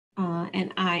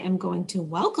and I am going to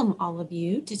welcome all of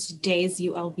you to today's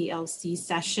ULVLC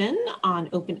session on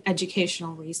open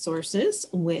educational resources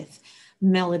with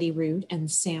Melody Rood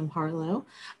and Sam Harlow.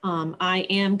 I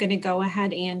am going to go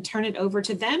ahead and turn it over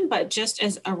to them, but just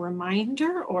as a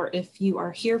reminder, or if you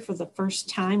are here for the first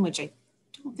time, which I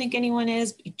don't think anyone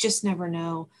is, but you just never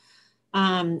know,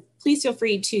 please feel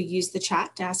free to use the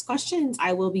chat to ask questions.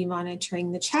 I will be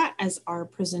monitoring the chat as our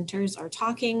presenters are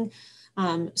talking.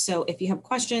 So if you have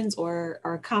questions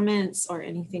or comments or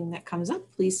anything that comes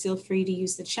up, please feel free to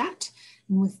use the chat.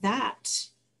 And with that,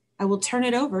 I will turn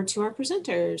it over to our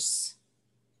presenters.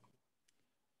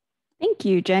 Thank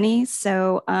you, Jenny.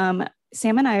 So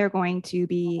Sam and I are going to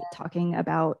be talking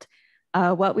about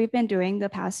what we've been doing the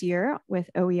past year with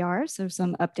OER. So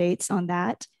some updates on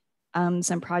that,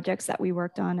 some projects that we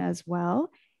worked on as well,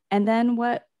 and then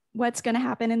what's going to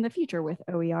happen in the future with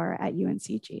OER at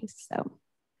UNCG.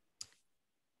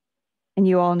 And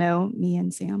you all know me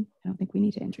and Sam. I don't think we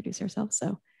need to introduce ourselves.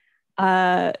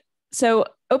 So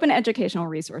open educational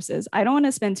resources. I don't want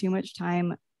to spend too much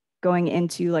time going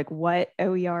into like what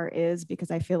OER is,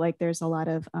 because I feel like there's a lot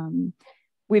of,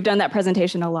 we've done that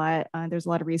presentation a lot. There's a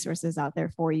lot of resources out there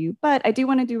for you, but I do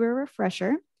want to do a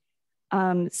refresher.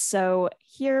 So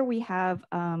here we have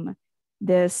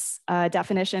this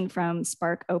definition from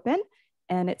Spark Open,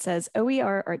 and it says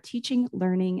OER are teaching,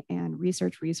 learning, and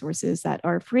research resources that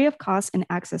are free of cost and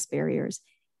access barriers,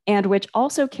 and which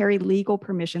also carry legal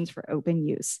permissions for open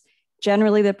use.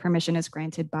 Generally, the permission is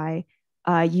granted by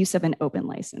use of an open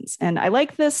license. And I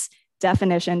like this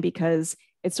definition because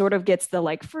it sort of gets the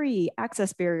like free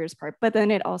access barriers part, but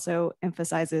then it also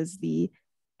emphasizes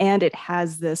and it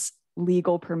has this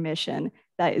legal permission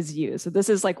that is used. So this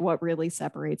is like what really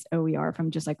separates OER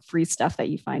from just like free stuff that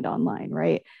you find online,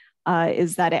 right?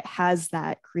 Is that it has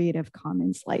that Creative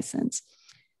Commons license.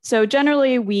 So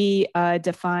generally we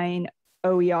define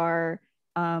OER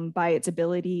by its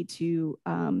ability to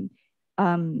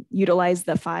utilize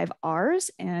the 5 R's.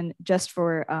 And just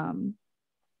for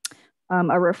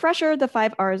a refresher, the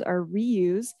 5 R's are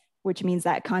reuse, which means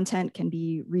that content can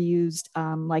be reused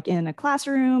like in a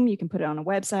classroom, you can put it on a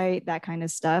website, that kind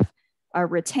of stuff.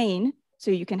 Retain,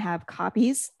 so you can have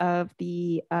copies of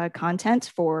the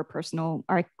content for personal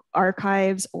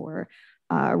archives or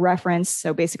reference.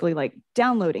 So basically like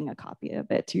downloading a copy of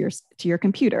it to your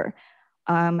computer.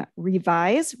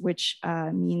 Revise, which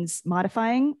means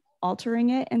modifying, altering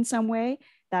it in some way.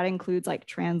 That includes like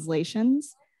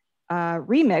translations.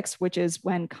 Remix, which is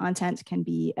when content can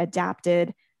be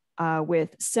adapted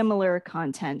with similar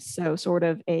content. So sort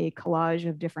of a collage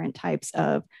of different types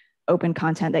of open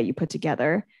content that you put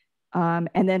together. And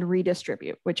then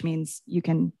redistribute, which means you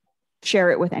can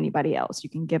share it with anybody else. You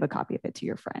can give a copy of it to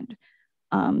your friend.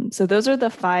 So those are the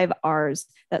 5 R's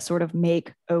that sort of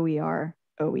make OER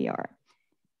OER.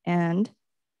 And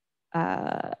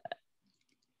that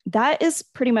is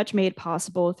pretty much made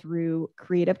possible through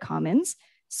Creative Commons.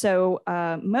 So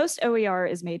most OER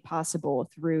is made possible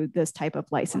through this type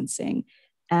of licensing.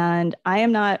 And I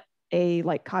am not a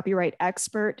like copyright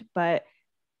expert, but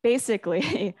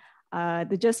basically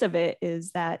the gist of it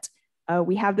is that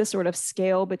we have this sort of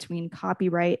scale between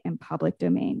copyright and public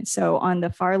domain. So on the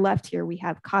far left here, we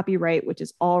have copyright, which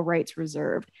is all rights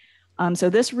reserved. So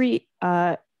this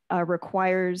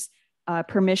requires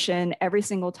permission every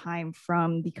single time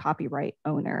from the copyright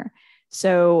owner.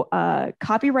 So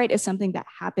copyright is something that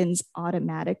happens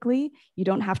automatically. You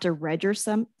don't have to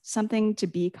register something to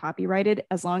be copyrighted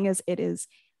as long as it is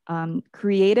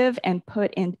creative and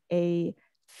put in a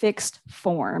fixed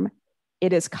form,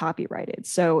 it is copyrighted.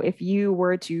 So if you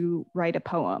were to write a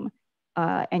poem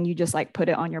and you just like put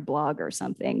it on your blog or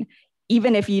something,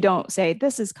 even if you don't say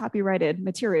this is copyrighted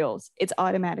materials, it's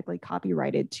automatically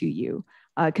copyrighted to you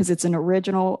because it's an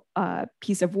original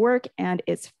piece of work and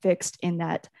it's fixed in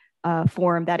that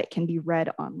form that it can be read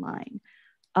online.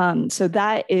 So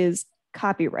that is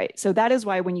copyright. So that is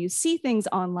why when you see things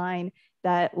online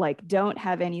that like don't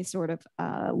have any sort of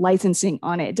licensing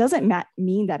on it, it doesn't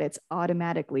mean that it's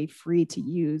automatically free to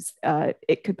use.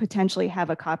 It could potentially have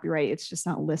a copyright, it's just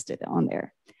not listed on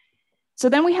there. So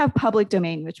then we have public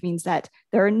domain, which means that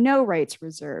there are no rights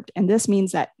reserved. And this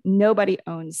means that nobody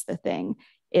owns the thing.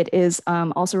 It is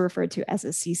also referred to as a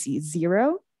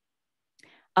CC0.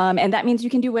 And that means you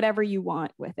can do whatever you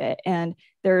want with it. And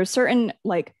there are certain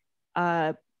like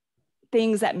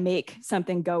things that make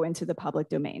something go into the public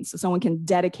domain. So someone can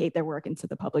dedicate their work into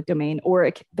the public domain,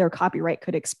 or their copyright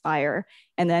could expire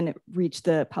and then reach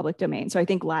the public domain. So I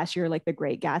think last year, like The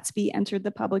Great Gatsby entered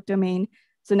the public domain.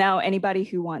 So now anybody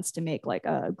who wants to make like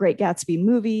a Great Gatsby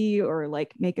movie or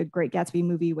like make a Great Gatsby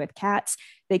movie with cats,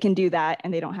 they can do that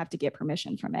and they don't have to get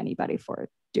permission from anybody for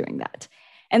doing that.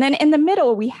 And then in the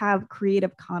middle, we have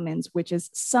Creative Commons, which is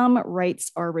some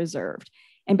rights are reserved.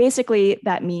 And basically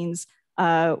that means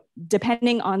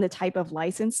depending on the type of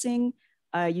licensing,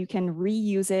 you can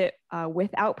reuse it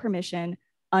without permission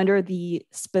under the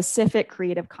specific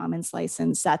Creative Commons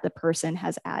license that the person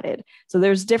has added. So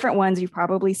there's different ones, you've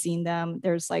probably seen them.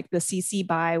 There's like the CC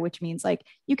BY, which means like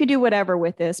you could do whatever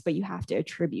with this, but you have to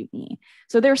attribute me.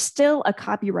 So there's still a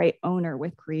copyright owner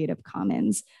with Creative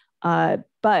Commons,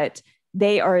 but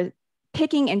they are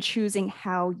picking and choosing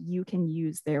how you can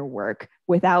use their work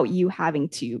without you having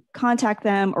to contact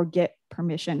them or get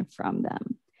permission from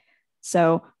them.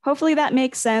 So hopefully that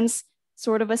makes sense.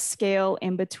 Sort of a scale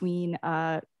in between,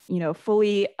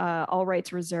 fully all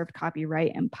rights reserved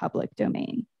copyright and public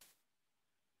domain.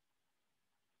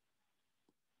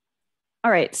 All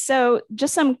right, so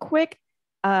just some quick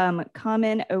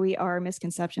common OER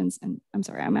misconceptions. And I'm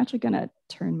sorry, I'm actually gonna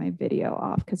turn my video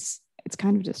off because it's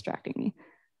kind of distracting me.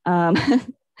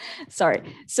 Sorry,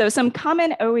 so some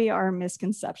common OER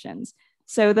misconceptions.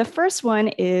 So the first one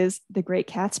is The Great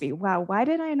Gatsby. Wow, why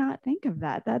did I not think of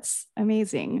that? That's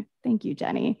amazing. Thank you,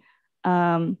 Jenny.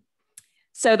 So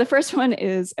the first one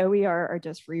is OER are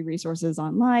just free resources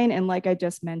online. And like I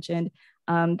just mentioned,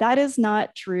 that is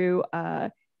not true.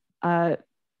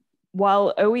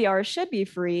 While OER should be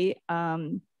free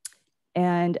and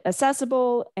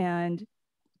accessible and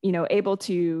able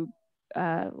to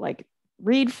like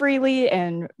read freely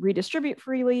and redistribute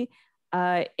freely,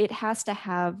 it has to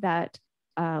have that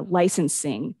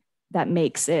licensing that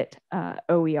makes it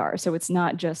OER. So it's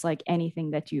not just like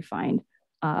anything that you find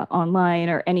online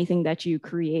or anything that you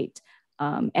create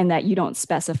and that you don't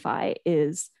specify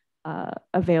is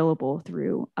available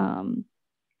through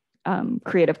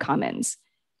Creative Commons.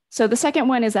 So the second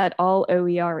one is that all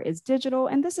OER is digital,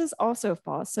 and this is also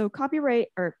false. So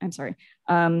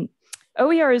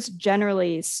OERs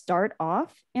generally start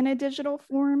off in a digital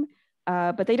form,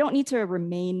 but they don't need to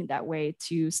remain that way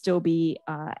to still be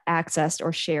accessed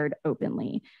or shared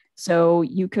openly. So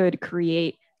you could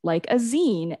create like a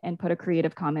zine and put a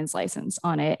Creative Commons license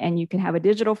on it, and you can have a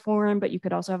digital form, but you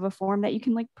could also have a form that you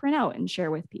can like print out and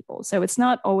share with people. So it's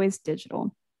not always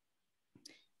digital.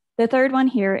 The third one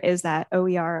here is that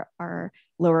OER are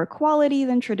lower quality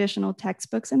than traditional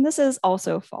textbooks, and this is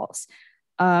also false.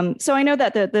 So I know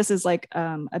that this is like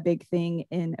a big thing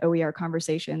in OER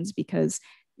conversations because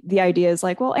the idea is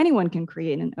like, well, anyone can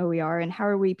create an OER, and how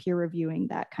are we peer reviewing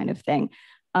that kind of thing?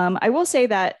 I will say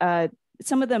that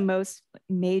some of the most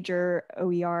major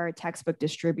OER textbook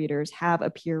distributors have a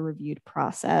peer-reviewed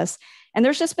process. And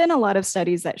there's just been a lot of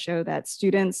studies that show that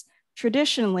students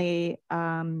traditionally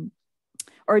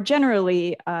or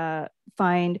generally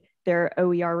find their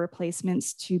OER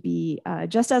replacements to be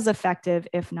just as effective,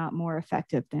 if not more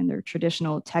effective than their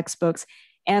traditional textbooks.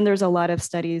 And there's a lot of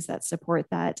studies that support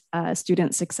that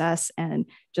student success and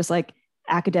just like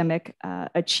academic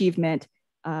achievement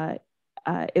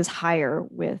is higher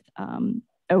with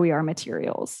OER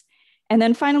materials. And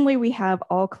then finally, we have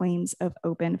all claims of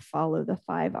open follow the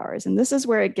 5 Rs. And this is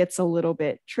where it gets a little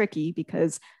bit tricky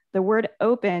because the word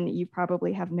open, you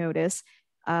probably have noticed,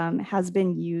 has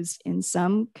been used in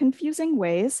some confusing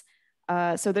ways.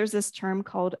 So there's this term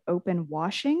called open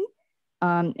washing,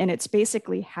 and it's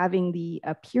basically having the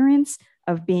appearance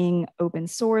of being open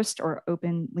sourced or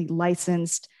openly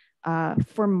licensed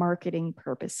for marketing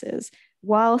purposes,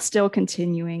 while still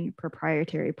continuing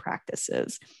proprietary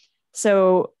practices.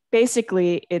 So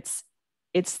basically, it's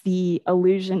the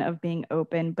illusion of being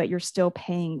open, but you're still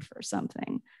paying for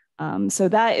something. So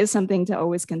that is something to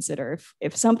always consider.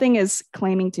 If something is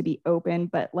claiming to be open,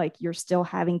 but like you're still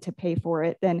having to pay for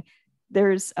it, then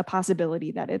there's a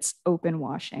possibility that it's open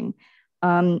washing.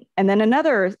 And then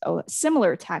another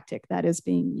similar tactic that is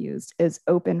being used is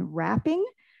open wrapping,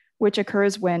 which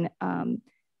occurs when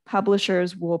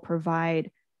publishers will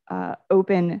provide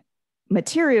open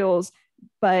materials,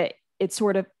 but it's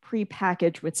sort of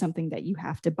pre-packaged with something that you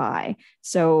have to buy.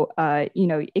 So,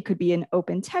 it could be an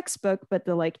open textbook, but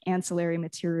the like ancillary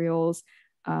materials,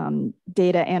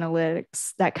 data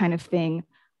analytics, that kind of thing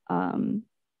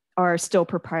are still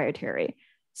proprietary.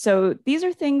 So these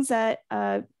are things that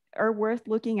are worth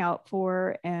looking out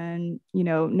for and,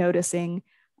 noticing.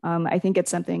 I think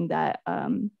it's something that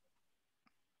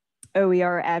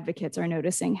OER advocates are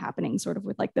noticing happening sort of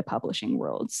with like the publishing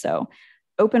world. So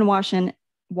open washing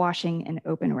and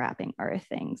open wrapping are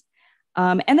things.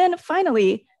 And then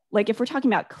finally, like if we're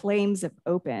talking about claims of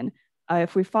open,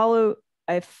 if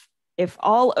if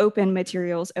all open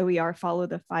materials OER follow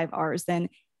the 5 R's, then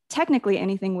technically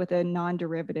anything with a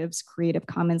non-derivatives Creative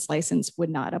Commons license would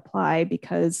not apply,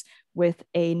 because with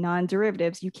a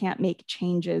non-derivatives, you can't make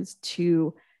changes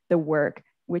to the work,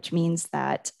 which means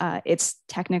that it's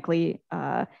technically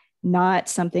not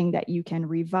something that you can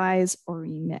revise or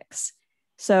remix.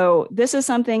 So this is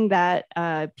something that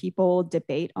people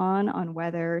debate on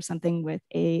whether something with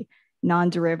a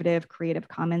non-derivative Creative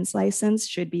Commons license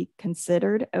should be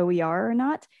considered OER or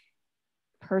not.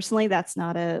 Personally, that's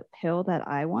not a hill that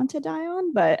I want to die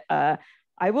on, but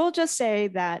I will just say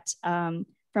that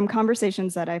from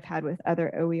conversations that I've had with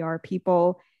other OER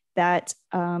people, that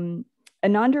a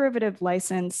non-derivative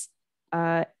license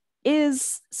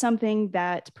is something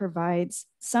that provides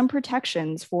some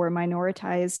protections for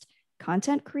minoritized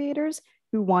content creators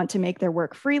who want to make their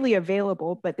work freely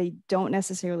available, but they don't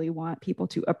necessarily want people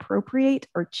to appropriate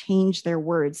or change their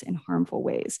words in harmful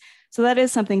ways. So that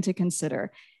is something to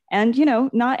consider. And, you know,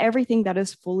 not everything that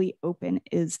is fully open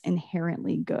is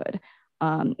inherently good,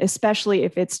 especially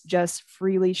if it's just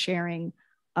freely sharing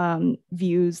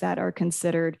views that are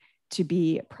considered to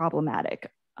be problematic.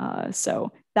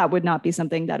 So that would not be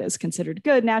something that is considered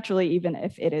good naturally, even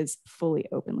if it is fully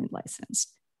openly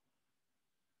licensed.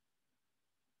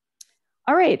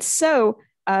 All right, so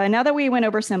now that we went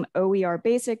over some OER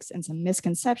basics and some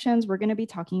misconceptions, we're going to be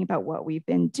talking about what we've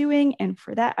been doing. And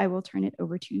for that, I will turn it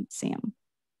over to Sam.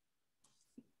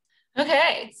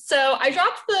 Okay, so I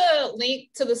dropped the link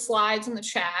to the slides in the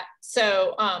chat.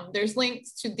 So there's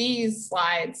links to these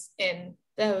slides in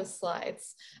those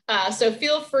slides. So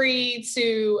feel free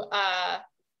to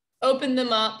open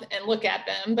them up and look at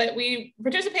them. But we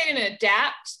participated in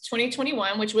ADAPT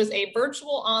 2021, which was a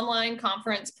virtual online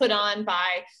conference put on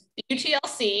by the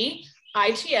UTLC,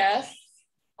 ITS,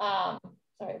 sorry,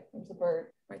 there's a bird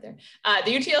right there.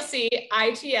 The UTLC,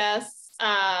 ITS,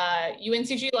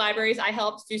 UNCG libraries. I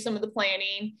helped do some of the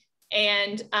planning,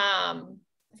 and I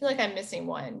feel like I'm missing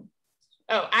one.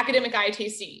 Oh, academic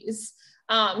ITCs.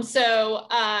 So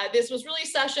this was really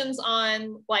sessions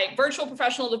on like virtual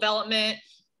professional development,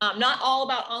 not all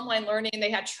about online learning. They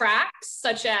had tracks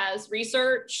such as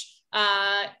research,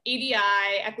 EDI,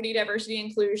 equity, diversity,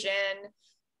 inclusion,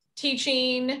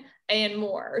 teaching, and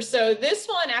more. So this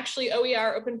one actually,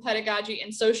 OER, Open Pedagogy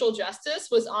and Social Justice,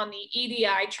 was on the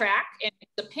EDI track, and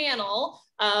it's a panel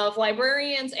of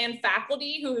librarians and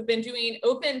faculty who have been doing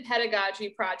open pedagogy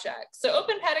projects. So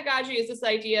open pedagogy is this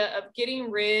idea of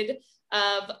getting rid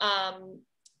of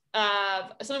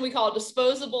something we call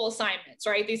disposable assignments,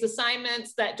 right? These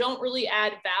assignments that don't really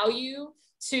add value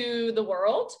to the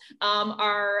world,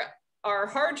 are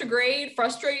hard to grade,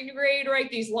 frustrating to grade, right?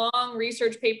 These long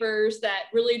research papers that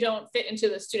really don't fit into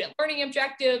the student learning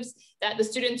objectives, that the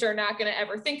students are not going to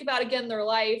ever think about again in their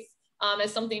life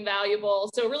as something valuable.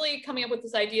 So really coming up with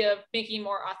this idea of making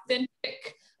more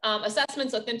authentic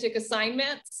assessments, authentic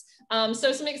assignments.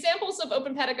 So some examples of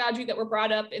open pedagogy that were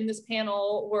brought up in this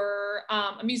panel were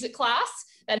a music class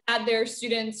that had their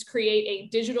students create a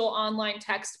digital online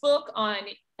textbook on,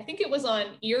 I think it was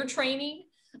on ear training.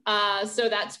 So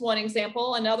that's one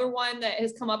example. Another one that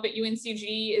has come up at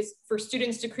UNCG is for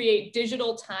students to create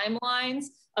digital timelines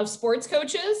of sports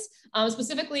coaches,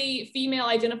 specifically female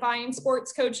identifying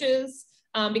sports coaches,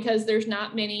 because there's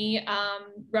not many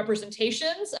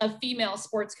representations of female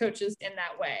sports coaches in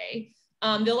that way.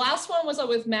 The last one was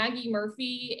with Maggie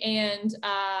Murphy and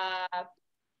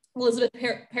Elizabeth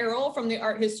Perrell from the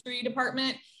art history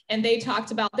department. And they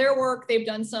talked about their work. They've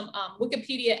done some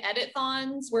Wikipedia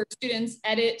edit-thons where students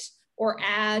edit or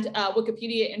add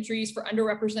Wikipedia entries for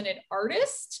underrepresented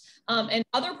artists, and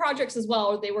other projects as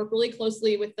well. They work really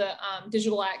closely with the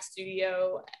Digital Act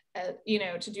Studio,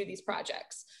 to do these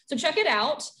projects. So check it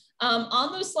out.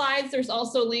 On those slides, there's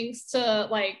also links to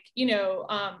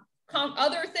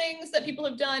other things that people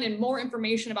have done and more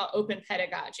information about open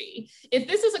pedagogy. If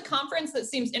this is a conference that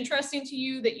seems interesting to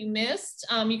you that you missed,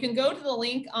 you can go to the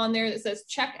link on there that says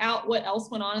check out what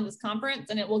else went on in this conference,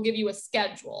 and it will give you a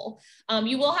schedule.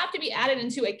 You will have to be added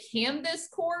into a Canvas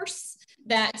course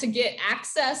to get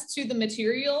access to the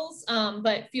materials,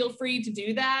 but feel free to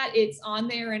do that. It's on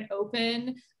there and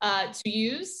open to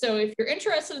use. So if you're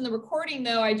interested in the recording,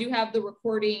 though, I do have the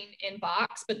recording in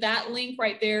box, but that link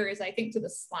right there is, I think, to the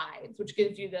slides, which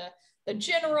gives you the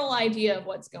general idea of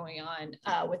what's going on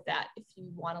with that if you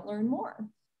want to learn more.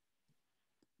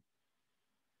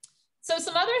 So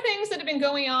some other things that have been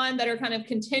going on that are kind of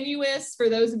continuous for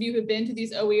those of you who've been to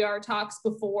these OER talks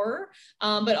before,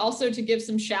 but also to give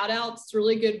some shout outs,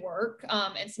 really good work,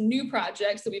 and some new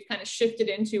projects that we've kind of shifted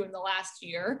into in the last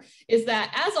year, is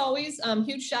that, as always,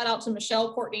 huge shout out to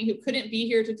Michelle Courtney, who couldn't be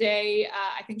here today.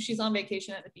 I think she's on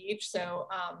vacation at the beach. So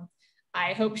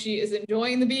I hope she is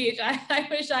enjoying the beach. I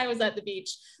wish I was at the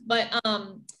beach, but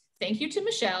thank you to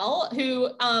Michelle, who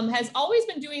has always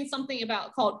been doing something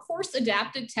called course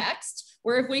adapted text,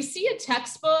 where if we see a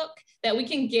textbook that we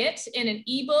can get in an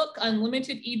ebook,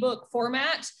 unlimited ebook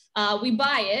format, we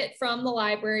buy it from the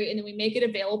library and then we make it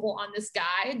available on this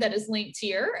guide that is linked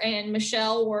here. And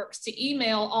Michelle works to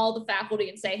email all the faculty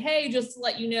and say, hey, just to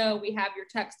let you know, we have your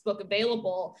textbook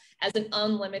available as an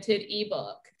unlimited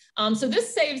ebook. So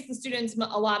this saves the students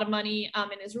a lot of money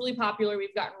and is really popular.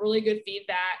 We've gotten really good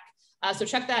feedback. So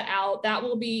check that out. That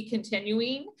will be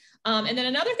continuing. And then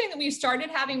another thing that we've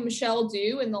started having Michelle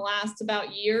do in the last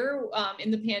about year in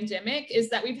the pandemic is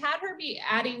that we've had her be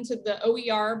adding to the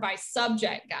OER by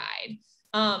subject guide.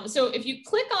 So if you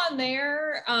click on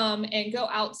there and go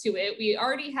out to it, we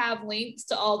already have links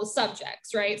to all the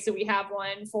subjects, right? So we have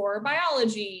one for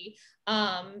biology,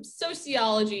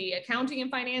 sociology, accounting and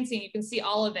financing. You can see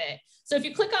all of it. So if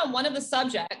you click on one of the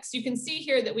subjects, you can see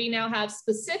here that we now have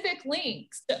specific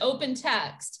links to open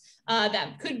text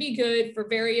that could be good for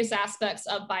various aspects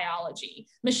of biology.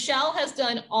 Michelle has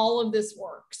done all of this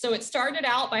work. So it started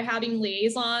out by having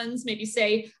liaisons, maybe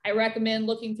say, I recommend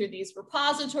looking through these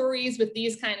repositories with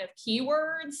these kind of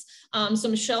keywords. So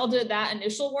Michelle did that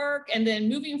initial work. And then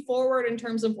moving forward in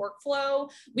terms of workflow,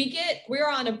 we're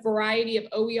on a variety of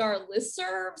OER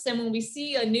listservs. And when we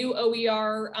see a new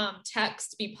OER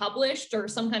text be published or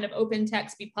some kind of open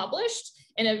text be published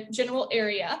in a general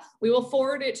area, we will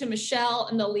forward it to Michelle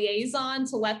and the liaison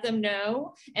to let them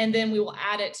know. And then we will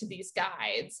add it to these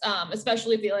guides,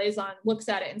 especially if the liaison looks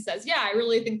at it and says, yeah, I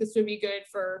really think this would be good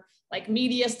for like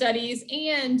media studies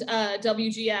and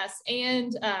WGS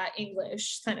and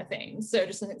English kind of thing. So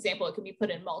just an example, it can be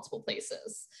put in multiple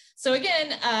places. So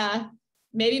again,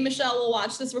 maybe Michelle will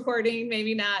watch this recording,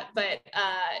 maybe not, but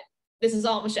this is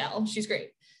all Michelle. She's great.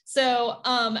 So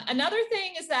another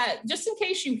thing is that just in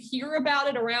case you hear about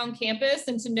it around campus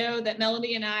and to know that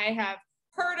Melody and I have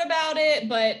heard about it,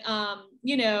 but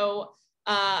you know,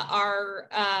 are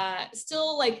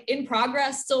still like in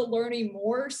progress, still learning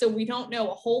more. So we don't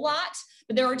know a whole lot,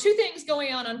 but there are two things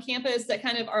going on campus that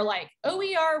kind of are like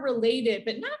OER related,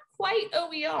 but not quite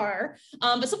OER,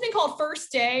 but something called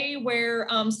First Day, where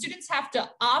students have to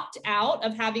opt out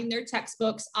of having their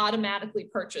textbooks automatically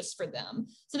purchased for them.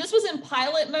 So this was in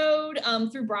pilot mode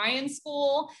through Bryan's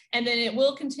school, and then it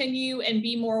will continue and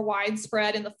be more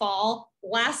widespread in the fall,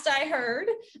 last I heard.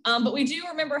 But we do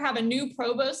remember have a new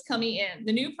provost coming in.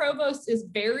 The new provost is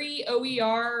very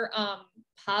OER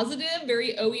positive,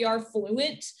 very OER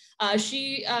fluent.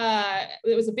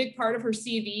 It was a big part of her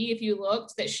CV, if you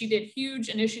looked, that she did huge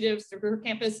initiatives through her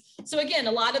campus. So again,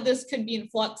 a lot of this could be in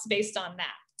flux based on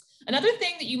that. Another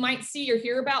thing that you might see or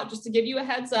hear about, just to give you a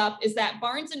heads up, is that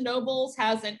Barnes & Noble's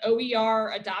has an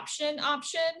OER adoption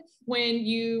option when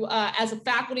you, as a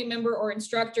faculty member or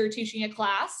instructor teaching a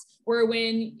class, where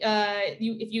when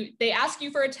they ask you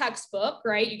for a textbook,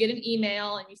 right? You get an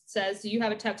email and it says, do you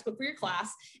have a textbook for your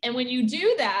class? And when you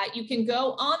do that, you can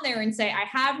go on there and say, I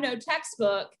have no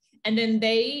textbook. And then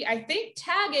they, I think,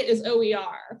 tag it as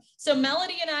OER. So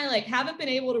Melody and I haven't been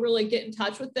able to really get in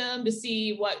touch with them to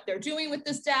see what they're doing with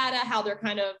this data, how they're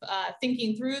kind of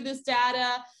thinking through this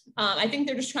data. I think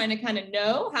they're just trying to kind of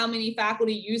know how many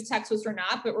faculty use textbooks or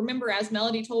not. But remember, as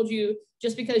Melody told you,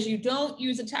 just because you don't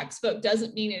use a textbook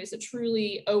doesn't mean it is a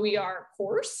truly OER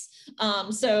course.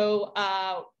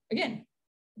 Again,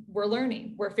 we're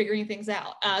learning, we're figuring things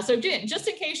out. So again, just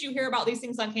in case you hear about these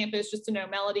things on campus, just to know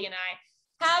Melody and I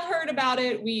have heard about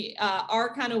it. We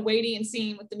are kind of waiting and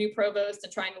seeing with the new provost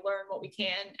and trying to learn what we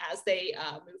can as they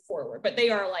move forward, but they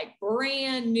are like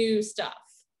brand new stuff.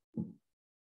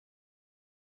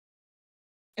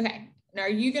 Okay, now are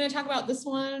you going to talk about this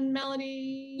one,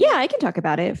 Melody? Yeah, I can talk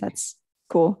about it if that's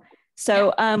cool.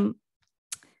 So,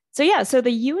 yeah. So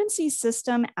the UNC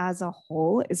system as a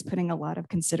whole is putting a lot of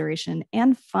consideration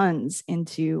and funds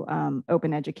into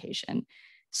open education.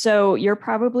 So you're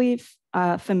probably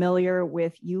familiar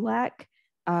with ULAC,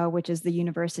 which is the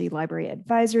University Library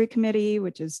Advisory Committee,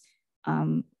 which is,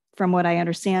 from what I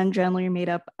understand, generally made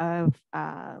up of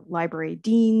library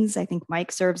deans. I think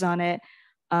Mike serves on it.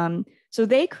 So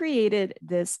they created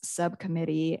this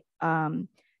subcommittee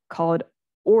called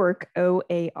OARC,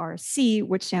 O-A-R-C,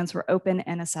 which stands for Open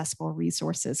and Accessible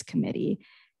Resources Committee.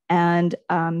 And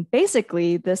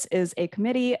basically, this is a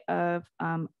committee of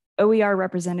OER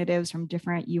representatives from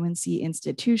different UNC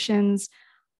institutions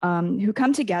who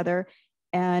come together,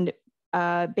 and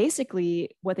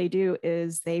basically what they do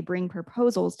is they bring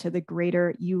proposals to the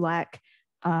greater ULAC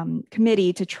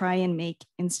committee to try and make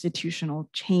institutional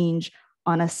change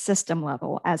on a system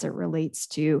level as it relates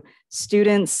to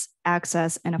students,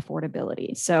 access, and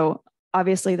affordability. So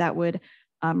obviously that would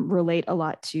relate a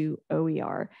lot to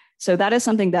OER. So that is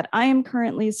something that I am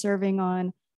currently serving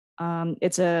on.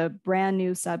 It's a brand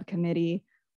new subcommittee.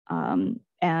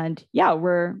 And yeah,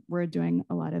 we're doing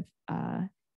a lot of,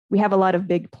 we have a lot of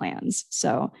big plans.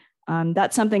 So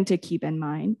that's something to keep in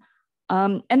mind.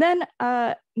 And then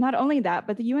not only that,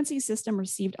 but the UNC system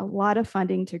received a lot of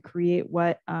funding to create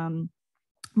what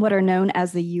are known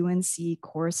as the UNC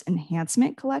Course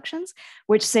Enhancement Collections,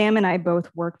 which Sam and I both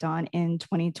worked on in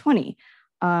 2020,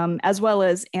 as well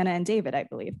as Anna and David, I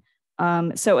believe.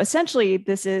 So essentially,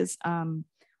 this is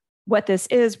what this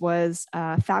was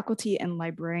faculty and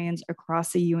librarians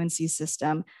across the UNC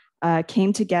system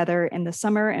came together in the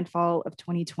summer and fall of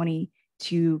 2020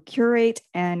 to curate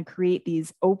and create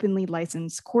these openly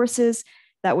licensed courses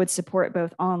that would support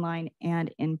both online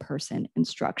and in-person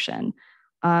instruction.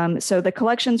 So the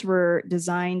collections were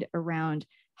designed around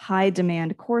high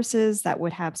demand courses that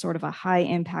would have sort of a high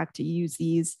impact to use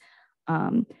these.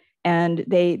 And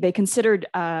they considered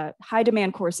high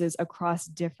demand courses across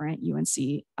different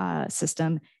UNC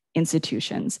system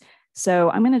institutions.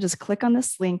 So I'm gonna just click on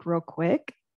this link real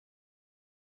quick.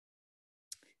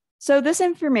 So this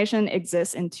information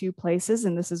exists in two places,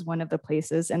 and this is one of the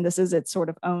places, and this is its sort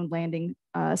of own landing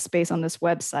space on this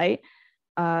website.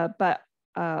 But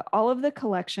all of the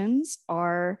collections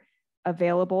are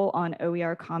available on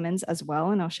OER Commons as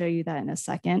well, and I'll show you that in a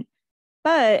second.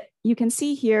 But you can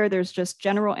see here, there's just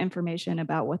general information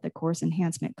about what the course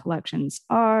enhancement collections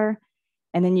are.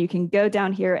 And then you can go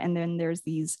down here, and then there's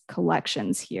these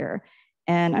collections here.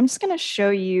 And I'm just going to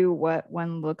show you what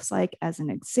one looks like as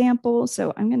an example.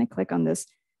 So I'm going to click on this,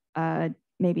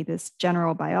 maybe this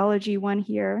general biology one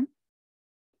here.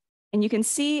 And you can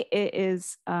see it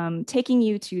is taking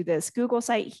you to this Google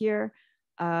site here.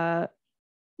 Yeah,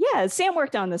 Sam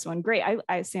worked on this one. Great.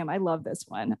 Sam, I love this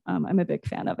one. I'm a big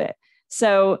fan of it.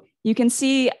 So you can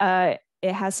see it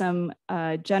has some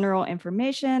general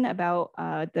information about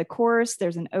the course.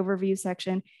 There's an overview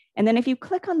section. And then if you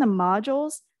click on the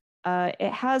modules,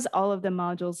 it has all of the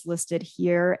modules listed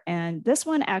here. And this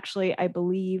one actually, I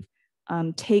believe,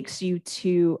 takes you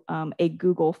to a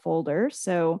Google folder.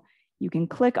 So you can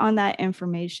click on that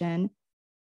information.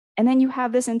 And then you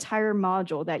have this entire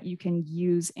module that you can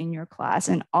use in your class.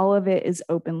 And all of it is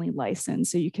openly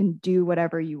licensed. So you can do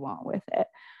whatever you want with it.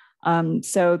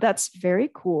 So that's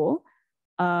very cool.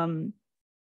 And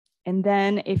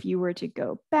then if you were to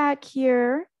go back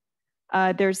here,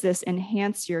 there's this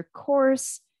enhance your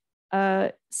course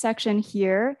section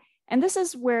here. And this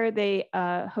is where they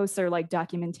host their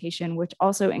documentation, which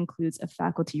also includes a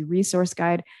faculty resource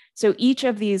guide. So each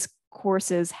of these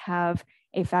courses have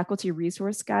a faculty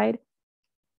resource guide,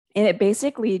 and it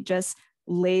basically just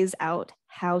lays out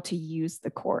how to use the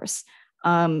course.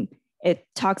 It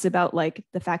talks about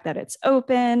the fact that it's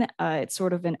open. It's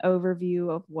sort of an overview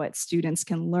of what students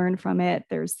can learn from it.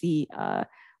 There's the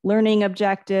learning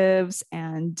objectives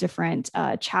and different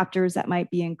chapters that might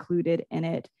be included in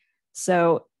it.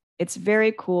 So it's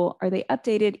very cool. Are they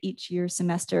updated each year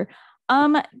semester?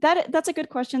 That's a good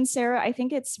question, Sarah. I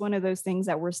think it's one of those things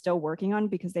that we're still working on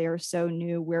because they are so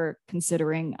new. We're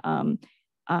considering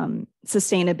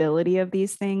sustainability of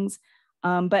these things.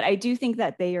 But I do think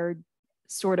that they are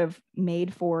sort of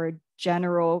made for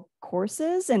general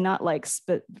courses and not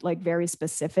very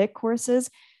specific courses.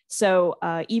 So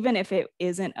even if it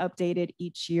isn't updated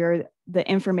each year, the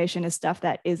information is stuff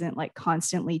that isn't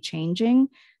constantly changing.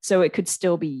 So it could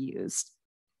still be used.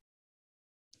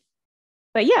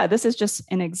 But yeah, this is just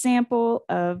an example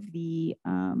of the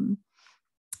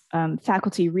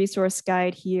faculty resource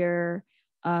guide here.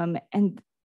 And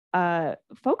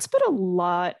folks put a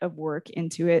lot of work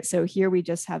into it. So here we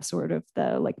just have sort of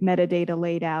the metadata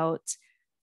laid out.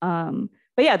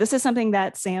 But yeah, this is something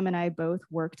that Sam and I both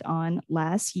worked on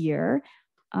last year.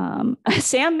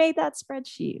 Sam made that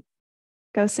spreadsheet.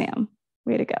 Go Sam,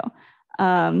 way to go.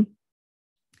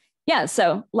 Yeah,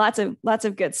 so lots of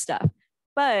good stuff.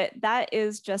 But that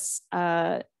is just,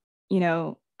 one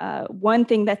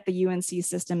thing that the UNC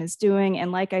system is doing.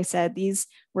 And like I said, these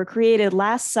were created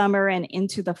last summer and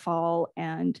into the fall.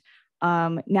 And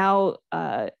now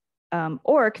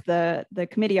ORC, the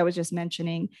committee I was just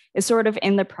mentioning, is sort of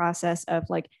in the process of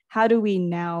how do we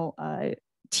now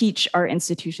teach our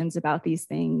institutions about these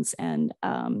things and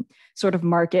sort of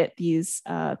market these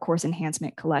course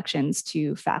enhancement collections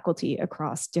to faculty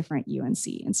across different UNC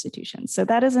institutions. So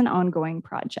that is an ongoing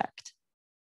project.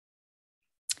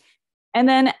 And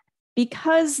then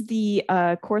because the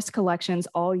course collections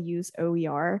all use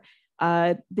OER,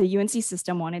 the UNC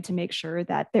system wanted to make sure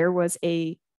that there was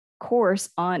a course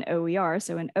on OER,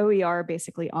 so an OER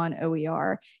basically on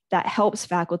OER, that helps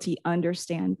faculty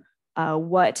understand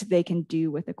what they can do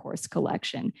with the course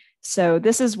collection. So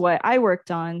this is what I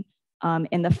worked on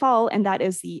in the fall, and that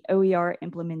is the OER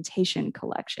implementation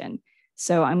collection.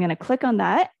 So I'm going to click on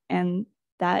that, and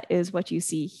that is what you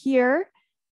see here.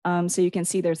 So you can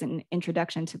see there's an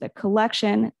introduction to the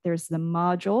collection. There's the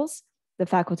modules, the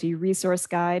faculty resource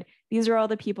guide. These are all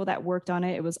the people that worked on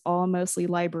it. It was all mostly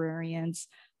librarians.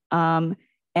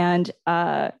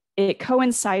 It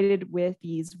coincided with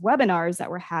these webinars that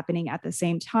were happening at the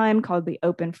same time called the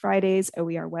Open Fridays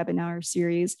OER webinar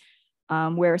series,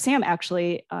 where Sam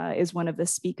actually is one of the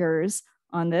speakers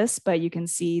on this, but you can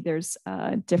see there's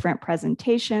different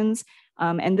presentations.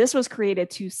 And this was created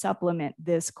to supplement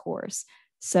this course.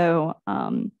 So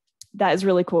that is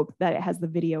really cool that it has the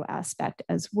video aspect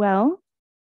as well.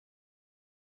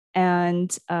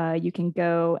 And you can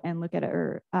go and look at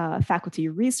our faculty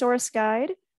resource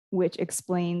guide, which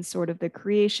explains sort of the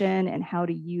creation and how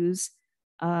to use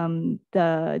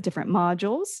the different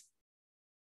modules.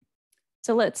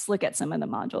 So let's look at some of the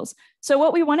modules. So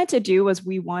what we wanted to do was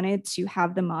we wanted to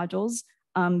have the modules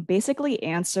basically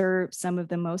answer some of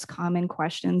the most common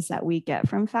questions that we get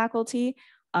from faculty.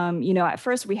 At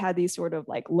first we had these sort of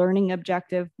like learning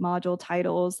objective module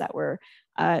titles that were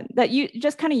that you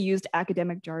just kind of used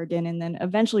academic jargon. And then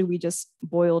eventually we just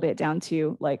boiled it down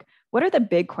to like, what are the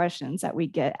big questions that we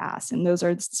get asked? And those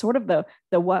are sort of the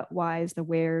what, whys, the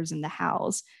wheres, and the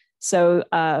hows. So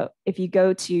if you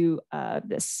go to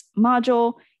this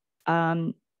module,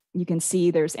 you can see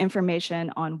there's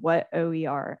information on what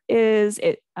OER is.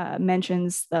 It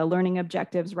mentions the learning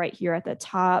objectives right here at the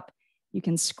top. You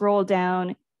can scroll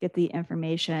down, get the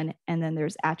information, and then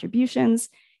there's attributions.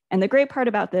 And the great part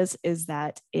about this is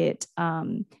that it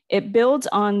builds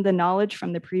on the knowledge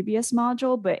from the previous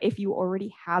module, but if you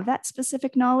already have that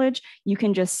specific knowledge, you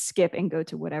can just skip and go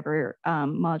to whatever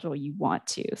module you want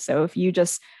to. So if you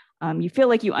just, you feel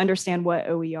like you understand what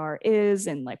OER is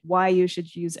and like why you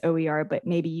should use OER, but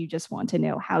maybe you just want to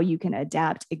know how you can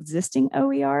adapt existing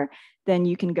OER, then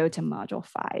you can go to module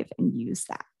 5 and use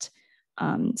that.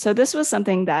 So this was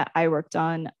something that I worked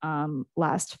on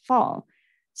last fall.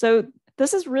 So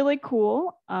this is really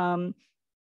cool.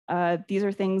 These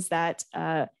are things that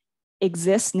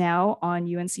exist now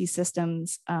on UNC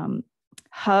Systems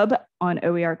Hub on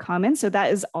OER Commons. So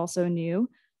that is also new.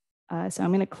 So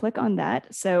I'm going to click on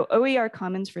that. So OER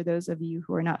Commons, for those of you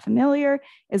who are not familiar,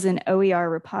 is an OER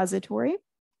repository.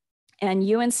 And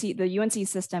the UNC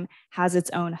system has its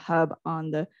own hub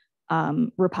on the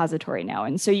repository now.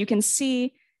 And so you can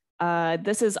see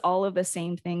this is all of the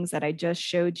same things that I just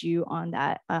showed you on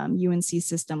that UNC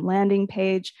system landing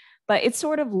page, but it's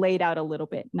sort of laid out a little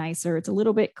bit nicer. It's a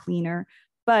little bit cleaner,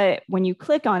 but when you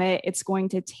click on it, it's going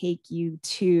to take you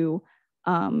to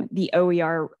the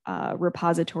OER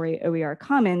repository, OER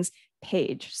Commons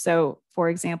page. So for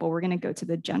example, we're going to go to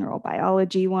the general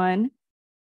biology one,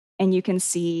 and you can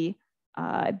see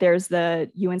there's the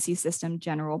UNC system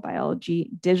general biology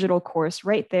digital course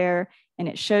right there. And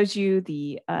it shows you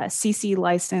the CC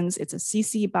license. It's a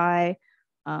CC BY,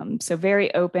 so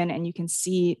very open, and you can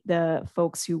see the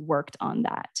folks who worked on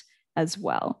that as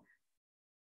well.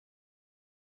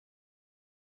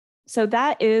 So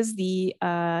that is the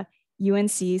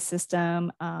UNC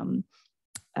system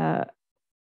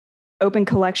open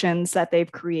collections that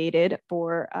they've created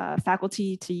for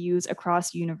faculty to use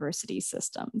across university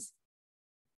systems.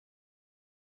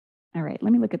 All right,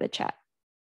 let me look at the chat.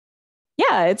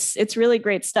 Yeah, it's really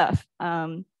great stuff.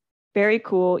 Very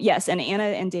cool. Yes, and Anna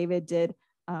and David did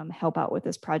help out with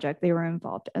this project. They were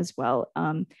involved as well.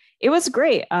 It was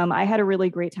great. I had a really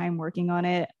great time working on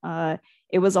it.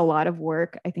 It was a lot of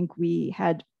work. I think we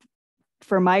had,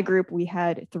 for my group, we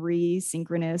had 3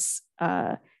 synchronous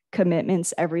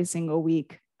commitments every single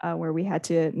week where we had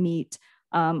to meet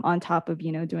on top of,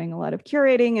 doing a lot of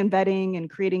curating and vetting and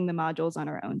creating the modules on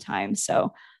our own time.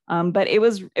 So, but it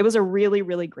was a really,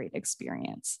 really great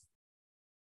experience.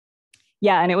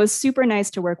 Yeah, and it was super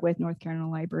nice to work with North Carolina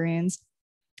librarians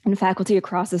and faculty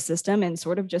across the system and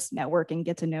sort of just network and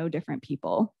get to know different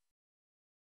people.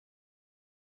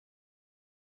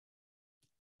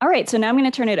 All right, so now I'm going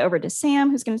to turn it over to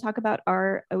Sam, who's going to talk about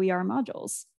our OER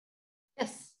modules.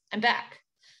 Yes, I'm back.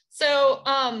 So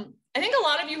I think a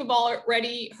lot of you have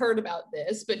already heard about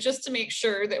this, but just to make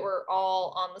sure that we're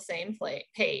all on the same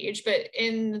page, but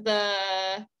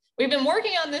we've been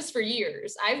working on this for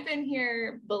years. I've been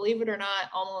here, believe it or not,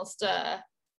 almost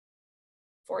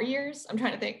 4 years. I'm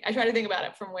trying to think. I try to think about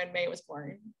it from when May was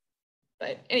born.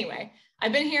 But anyway,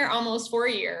 I've been here almost 4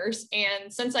 years.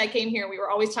 And since I came here, we were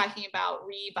always talking about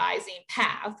revising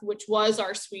PATH, which was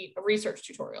our suite of research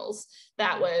tutorials.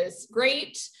 That was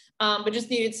great, but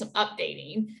just needed some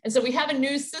updating. And so we have a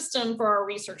new system for our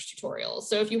research tutorials.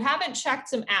 So if you haven't checked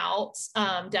them out,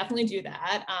 definitely do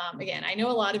that. Again, I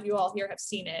know a lot of you all here have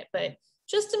seen it, but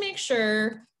just to make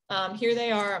sure, here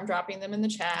they are. I'm dropping them in the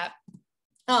chat.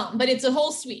 But it's a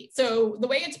whole suite. So the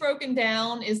way it's broken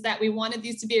down is that we wanted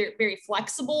these to be very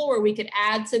flexible, where we could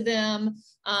add to them.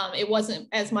 It wasn't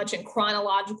as much in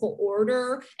chronological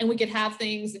order, and we could have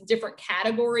things in different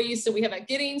categories. So we have a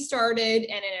getting started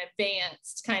and an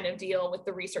advanced kind of deal with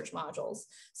the research modules.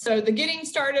 So the getting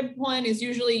started one is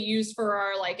usually used for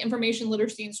our like information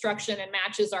literacy instruction and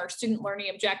matches our student learning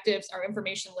objectives, our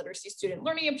information literacy student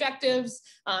learning objectives.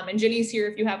 And Jenny's here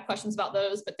if you have questions about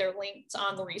those, but they're linked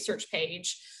on the research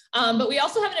page. But we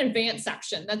also have an advanced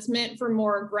section that's meant for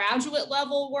more graduate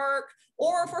level work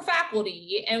or for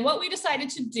faculty. And what we decided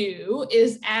to do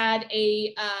is add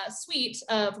a suite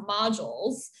of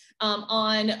modules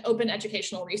on open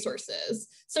educational resources.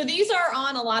 So these are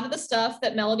on a lot of the stuff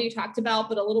that Melody talked about,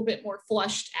 but a little bit more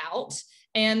fleshed out.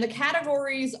 And the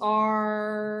categories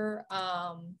are,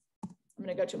 I'm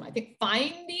gonna go to them, I think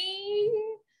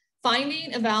finding,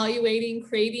 evaluating,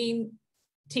 creating,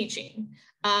 teaching.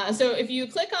 So if you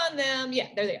click on them, yeah,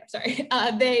 there they are, sorry.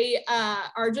 They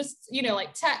are just, you know,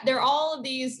 like they're all of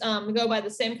these go by the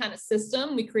same kind of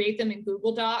system. We create them in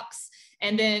Google Docs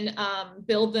and then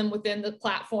build them within the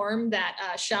platform that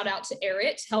shout out to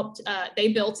Erit helped,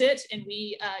 they built it and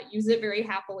we use it very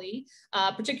happily,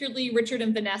 particularly Richard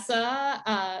and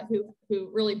Vanessa, who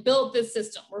really built this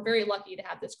system. We're very lucky to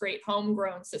have this great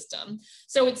homegrown system.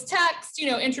 So it's text,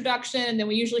 you know, introduction, and then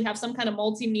we usually have some kind of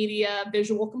multimedia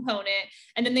visual component.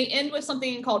 And then they end with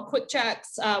something called quick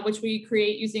checks, which we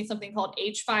create using something called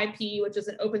H5P, which is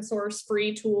an open source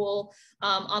free tool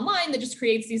online that just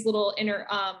creates these little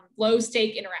low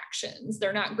stake interactions.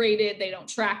 They're not graded. They don't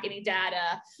track any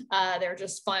data. They're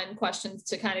just fun questions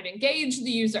to kind of engage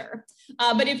the user.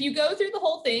 But if you go through the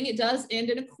whole thing, it does end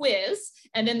in a quiz.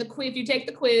 And then if you take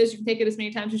the quiz, you can take it as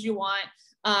many times as you want.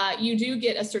 You do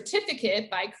get a certificate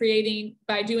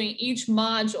by doing each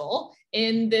module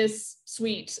in this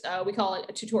suite. We call it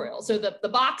a tutorial. So the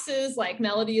boxes, like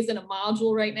Melody is in a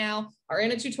module right now, are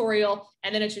in a tutorial,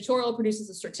 and then a tutorial produces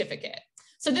a certificate.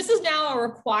 So this is now a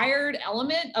required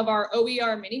element of our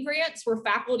OER mini grants, where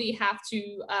faculty have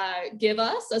to give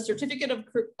us a certificate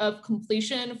of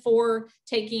completion for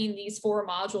taking these 4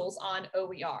 modules on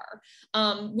OER.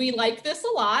 We like this a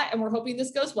lot, and we're hoping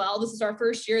this goes well. This is our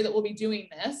first year that we'll be doing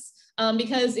this.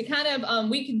 Because it kind of,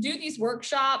 we can do these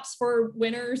workshops for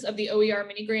winners of the OER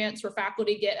mini grants where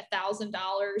faculty get $1,000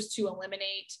 to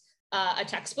eliminate a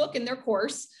textbook in their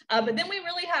course. But then we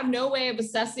really have no way of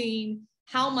assessing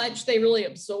how much they really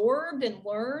absorbed and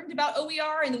learned about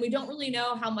OER. And then we don't really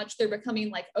know how much they're becoming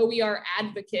like OER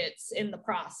advocates in the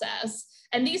process.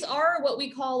 And these are what we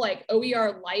call like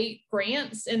OER light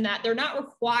grants, in that they're not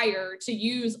required to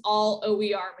use all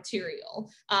OER material.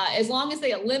 As long as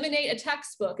they eliminate a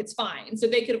textbook, it's fine. So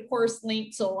they could, of course,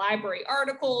 link to library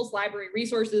articles, library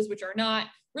resources, which are not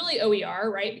really OER,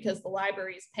 right? Because the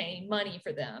library is paying money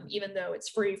for them, even though it's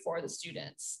free for the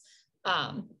students.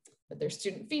 But their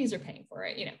student fees are paying for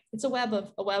it. You know, it's a web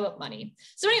of money.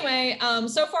 So anyway,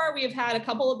 so far we have had a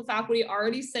couple of the faculty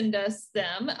already send us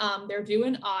them. They're due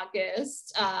in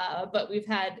August, but we've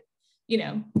had, you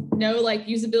know, no like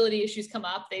usability issues come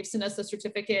up. They've sent us a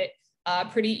certificate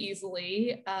pretty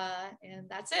easily, and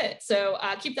that's it. So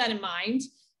keep that in mind.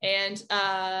 And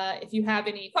if you have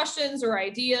any questions or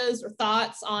ideas or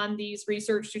thoughts on these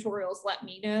research tutorials, let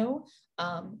me know.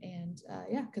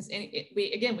 Yeah, because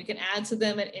we can add to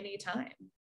them at any time.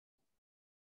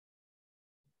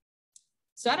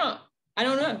 So I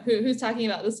don't know who's talking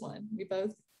about this one. We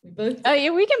both. Oh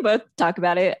yeah, we can both talk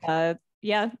about it.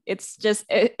 Yeah, it's just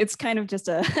it's kind of just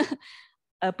a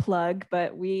a plug,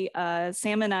 but we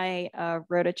Sam and I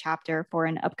wrote a chapter for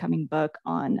an upcoming book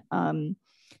on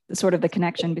sort of the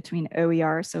connection between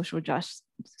OER, social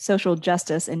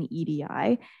justice, and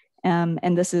EDI.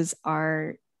 And this is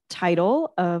our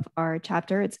title of our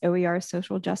chapter. It's OER,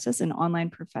 Social Justice and Online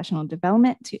Professional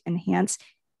Development to Enhance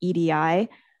EDI.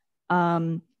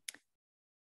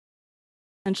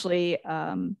 Essentially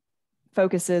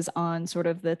focuses on sort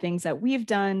of the things that we've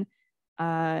done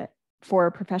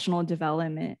for professional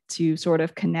development to sort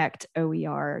of connect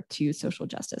OER to social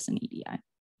justice and EDI.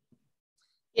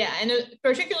 Yeah, and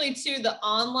particularly to the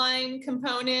online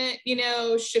component, you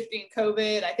know, shifting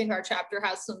COVID. I think our chapter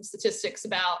has some statistics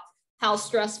about how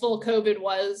stressful COVID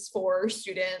was for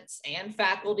students and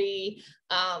faculty.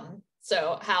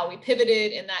 So how we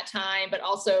pivoted in that time, but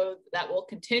also that we'll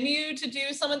continue to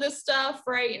do some of this stuff,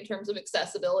 right, in terms of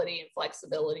accessibility and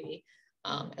flexibility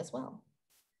as well.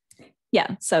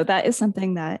 Yeah, so that is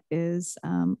something that is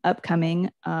upcoming.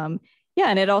 Yeah,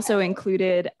 and it also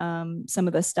included some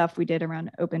of the stuff we did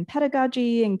around open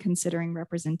pedagogy and considering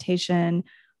representation.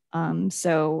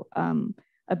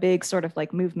 A big sort of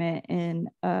like movement in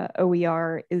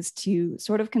OER is to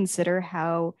sort of consider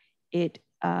how it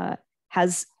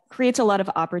creates a lot of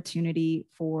opportunity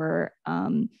for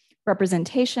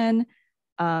representation,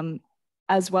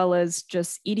 as well as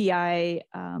just EDI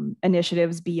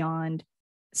initiatives beyond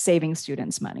saving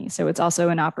students money. So it's also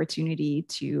an opportunity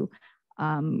to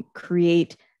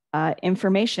create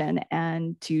information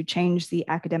and to change the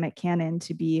academic canon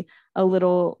to be a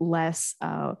little less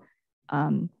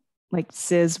like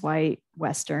cis white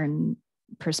Western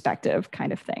perspective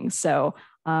kind of thing. So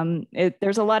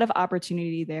there's a lot of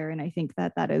opportunity there. And I think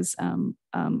that that is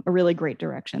a really great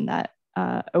direction that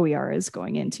OER is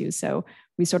going into. So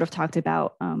we sort of talked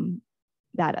about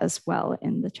that as well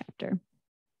in the chapter.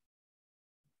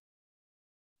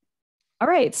 All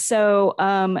right, so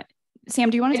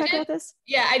Sam, do you want to talk about this?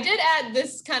 Yeah, I did add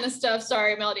this kind of stuff.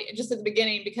 Sorry, Melody, just at the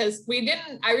beginning, because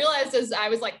I realized as I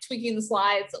was like tweaking the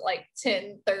slides at like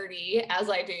 10:30, as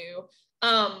I do,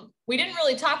 we didn't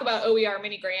really talk about OER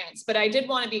mini grants, but I did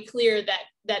want to be clear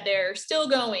that they're still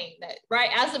going, that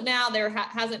right as of now, there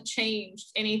hasn't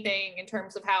changed anything in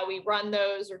terms of how we run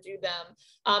those or do them.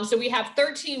 So we have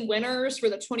 13 winners for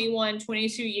the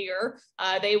 21-22 year.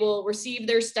 They will receive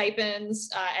their stipends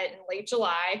in late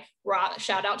July.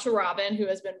 Shout out to Robin, who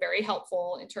has been very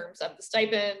helpful in terms of the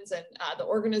stipends and the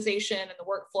organization and the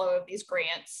workflow of these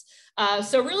grants.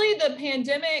 So really the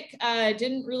pandemic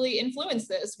didn't really influence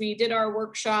this. We did our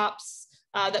workshops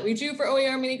that we do for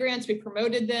OER mini grants. We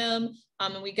promoted them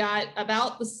and we got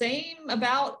about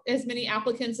as many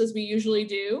applicants as we usually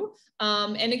do.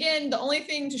 And again, the only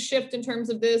thing to shift in terms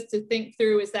of this to think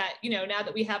through is that, you know, now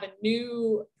that we have a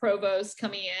new provost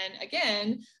coming in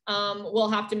again,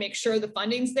 we'll have to make sure the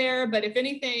funding's there. But if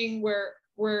anything,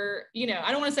 we're, you know,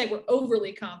 I don't want to say we're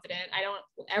overly confident. I don't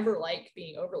ever like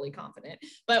being overly confident,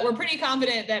 but we're pretty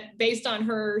confident that based on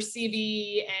her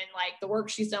CV and like the work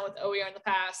she's done with OER in the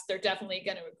past, they're definitely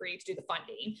going to agree to do the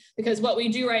funding. Because what we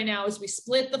do right now is we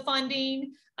split the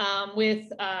funding with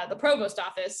the provost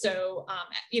office. So,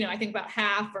 you know, I think about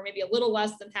half or maybe a little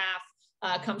less than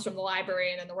half comes from the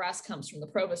library and then the rest comes from the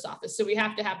provost office. So we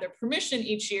have to have their permission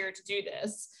each year to do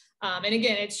this. And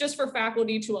again, it's just for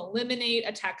faculty to eliminate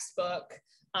a textbook.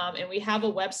 And we have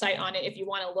a website on it if you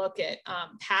want to look at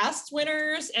past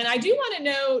winners. And I do want to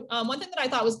note one thing that I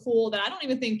thought was cool that I don't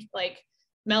even think like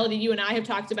Melody, you and I have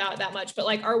talked about that much, but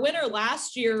like our winner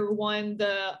last year won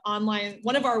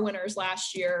one of our winners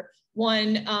last year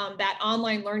won that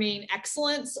online learning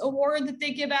excellence award that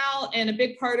they give out. And a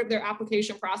big part of their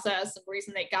application process and the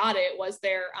reason they got it was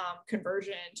their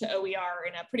conversion to OER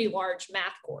in a pretty large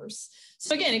math course.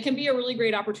 So again, it can be a really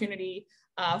great opportunity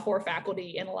for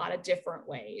faculty in a lot of different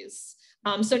ways.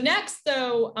 So next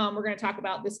though, we're going to talk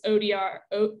about this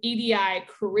EDI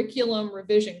curriculum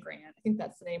revision grant. I think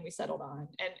that's the name we settled on.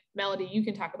 And Melody, you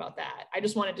can talk about that. I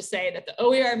just wanted to say that the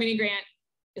OER mini grant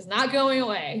is not going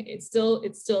away. It's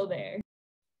still there.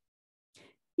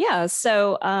 Yeah,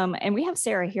 so, and we have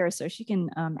Sarah here, so she can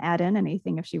add in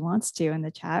anything if she wants to in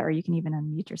the chat, or you can even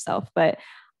unmute yourself. But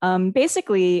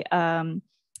basically,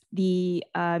 the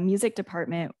music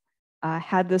department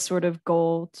had this sort of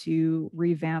goal to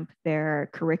revamp their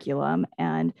curriculum.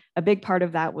 And a big part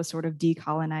of that was sort of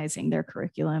decolonizing their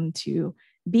curriculum to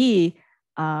be,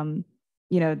 you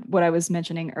know, what I was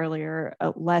mentioning earlier,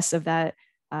 less of that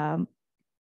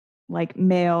like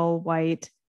male, white,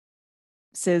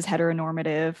 cis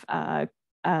heteronormative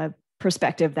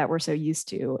perspective that we're so used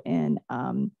to in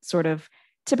sort of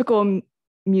typical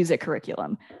music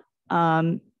curriculum.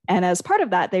 And as part of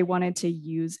that, they wanted to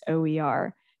use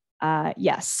OER.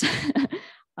 Yes.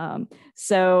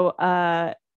 So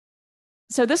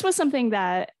this was something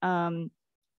that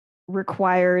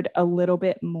required a little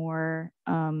bit more,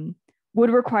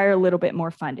 would require a little bit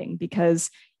more funding, because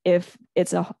if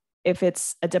it's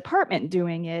a department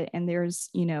doing it and there's,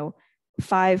 you know,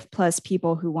 5+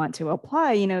 people who want to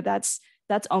apply, you know, that's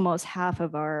almost half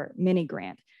of our mini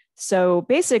grant. So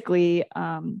basically,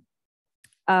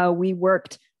 we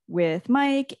worked with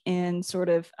Mike in sort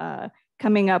of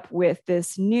coming up with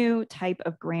this new type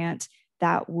of grant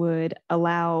that would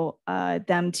allow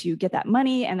them to get that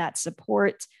money and that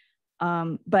support.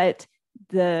 But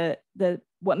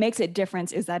what makes it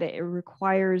different is that it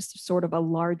requires sort of a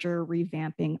larger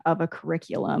revamping of a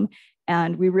curriculum.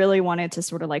 And we really wanted to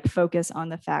sort of like focus on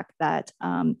the fact that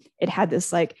it had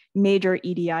this like major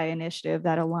EDI initiative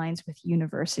that aligns with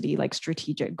university like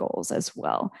strategic goals as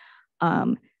well.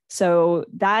 So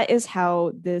that is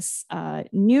how this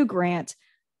new grant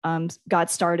got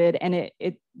started. And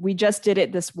we just did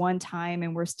it this one time,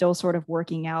 and we're still sort of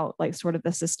working out like sort of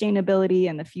the sustainability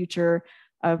and the future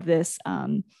of this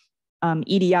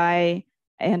EDI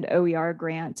and OER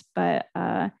grant. But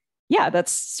yeah,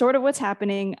 that's sort of what's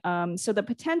happening. So the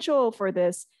potential for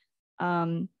this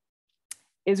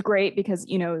is great because,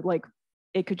 you know, like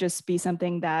it could just be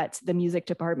something that the music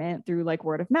department through like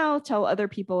word of mouth tell other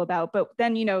people about. But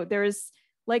then, you know, there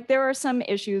are some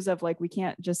issues of like, we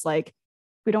can't just like,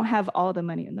 we don't have all the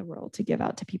money in the world to give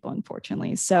out to people,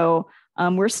 unfortunately. So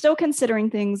we're still considering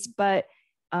things, but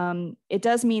it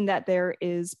does mean that there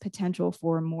is potential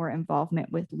for more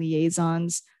involvement with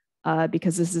liaisons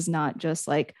because this is not just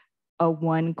like a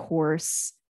one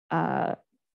course,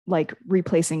 like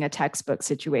replacing a textbook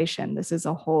situation. This is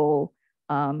a whole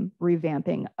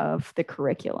revamping of the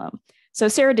curriculum. So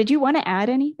Sarah, did you want to add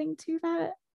anything to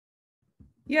that?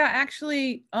 Yeah,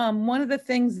 actually, one of the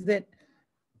things that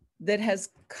has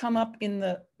come up in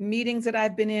the meetings that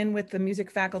I've been in with the music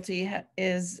faculty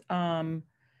is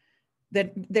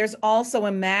that there's also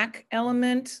a MAC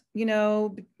element, you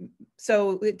know,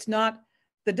 so it's not,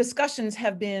 the discussions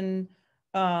have been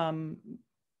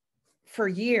for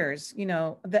years, you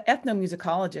know, the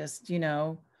ethnomusicologists, you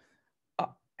know,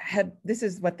 this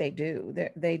is what they do.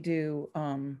 They do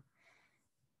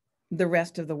the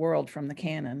rest of the world from the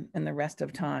canon and the rest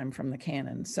of time from the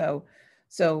canon. So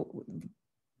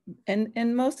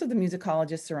and most of the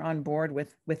musicologists are on board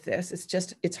with this. It's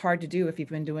just, it's hard to do if you've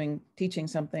been teaching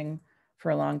something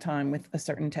for a long time with a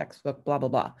certain textbook, blah, blah,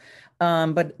 blah.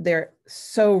 But they're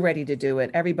so ready to do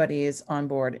it. Everybody is on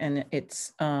board, and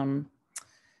it's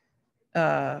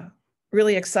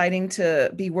really exciting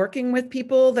to be working with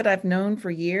people that I've known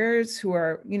for years who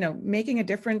are, you know, making a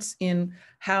difference in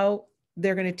how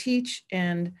they're going to teach.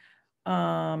 And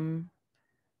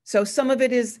so some of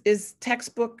it is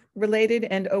textbook related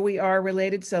and OER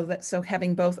related. So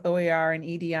having both OER and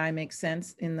EDI makes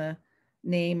sense in the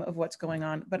name of what's going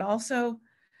on. But also,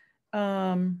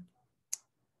 I'm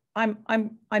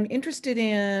interested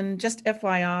in, just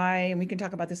FYI, and we can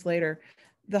talk about this later,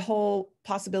 the whole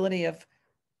possibility of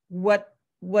what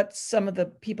some of the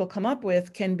people come up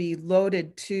with can be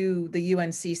loaded to the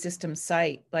UNC system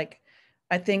site. Like,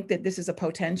 I think that this is a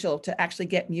potential to actually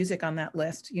get music on that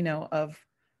list, you know, of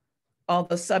all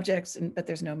the subjects, but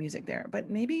there's no music there. But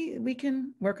maybe we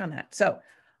can work on that. So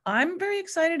I'm very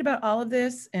excited about all of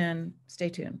this, and stay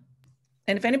tuned.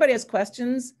 And if anybody has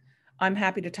questions, I'm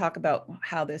happy to talk about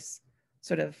how this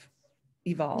sort of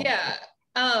evolved. Yeah.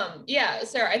 Yeah,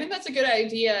 Sarah, I think that's a good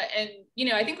idea. And, you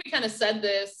know, I think we kind of said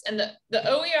this, and the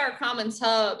OER Commons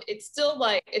Hub, it's still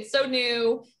like, it's so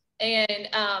new, and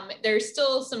there's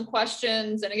still some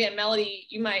questions. And again, Melody,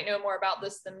 you might know more about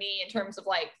this than me in terms of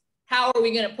like, how are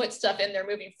we going to put stuff in there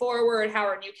moving forward? How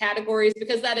are new categories?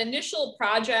 Because that initial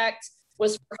project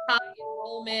was for high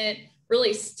enrollment,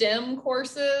 really STEM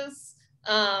courses,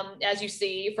 as you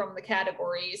see from the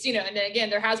categories, you know, and then again,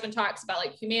 there has been talks about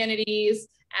like humanities,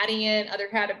 adding in other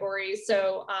categories.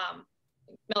 So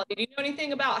Melody, do you know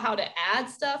anything about how to add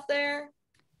stuff there?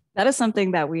 That is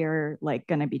something that we are like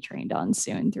going to be trained on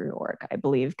soon through org, I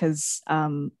believe, because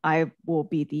I will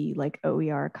be the like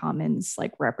OER Commons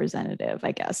like representative,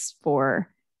 I guess,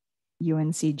 for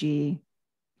UNCG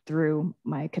through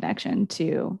my connection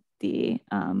to the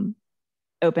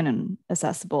Open and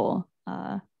Accessible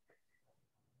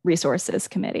Resources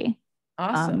Committee.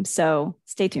 Awesome. So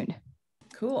stay tuned.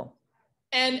 Cool.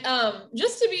 And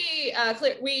just to be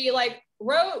clear, we like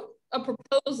wrote a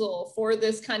proposal for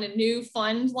this kind of new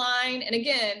fund line. And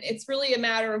again, it's really a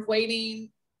matter of waiting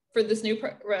for this new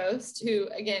roast, who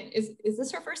again, is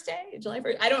this her first day, July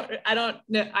 1st? I don't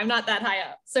know. I'm not that high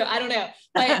up, so I don't know.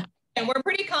 But and we're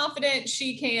pretty confident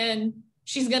she's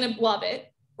gonna love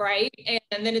it, right?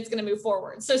 And then it's gonna move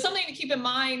forward. So something to keep in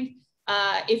mind,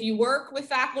 if you work with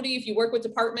faculty, if you work with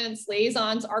departments,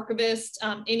 liaisons, archivists,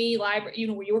 any library, you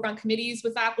know, where you work on committees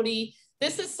with faculty,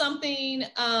 this is something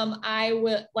I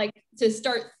would like to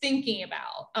start thinking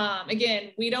about.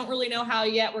 Again, we don't really know how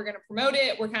yet we're going to promote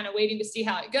it. We're kind of waiting to see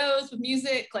how it goes with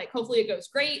music. Like, hopefully it goes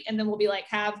great. And then we'll be like,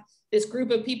 have this group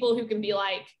of people who can be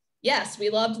like, yes, we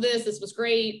loved this. This was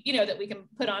great, you know, that we can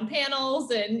put on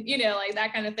panels and, you know, like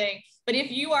that kind of thing. But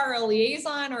if you are a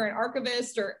liaison or an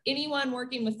archivist or anyone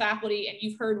working with faculty and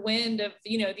you've heard wind of,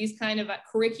 you know, these kind of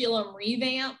curriculum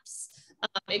revamps,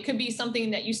 it could be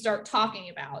something that you start talking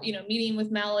about, you know, meeting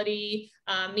with Melody,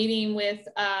 meeting with,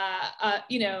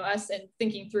 you know, us and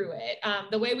thinking through it.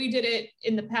 The way we did it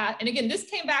in the past, and again, this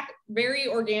came back very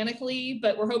organically,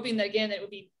 but we're hoping that, again, it would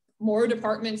be more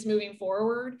departments moving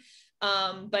forward.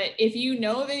 But if you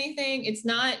know of anything, it's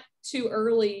not too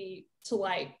early to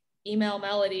like email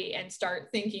Melody and start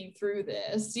thinking through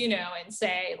this, you know, and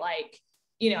say like,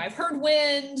 you know, I've heard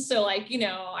wind, so like, you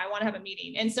know, I want to have a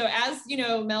meeting. And so as, you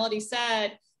know, Melody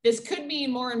said, this could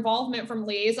mean more involvement from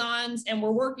liaisons, and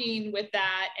we're working with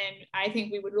that. And I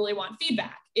think we would really want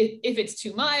feedback. If it's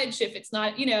too much, if it's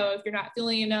not, you know, if you're not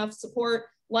feeling enough support,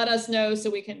 let us know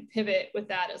so we can pivot with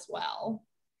that as well.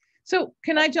 So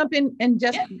can I jump in and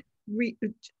just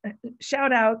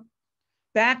shout out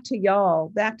back to y'all,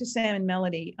 back to Sam and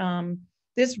Melody.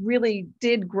 This really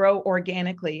did grow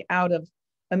organically out of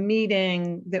a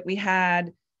meeting that we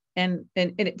had. And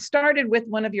it started with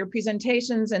one of your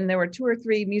presentations, and there were 2 or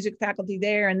 3 music faculty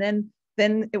there. And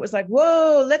then it was like,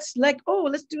 whoa, let's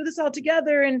do this all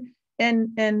together.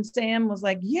 And Sam was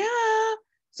like, yeah.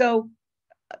 So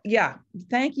yeah,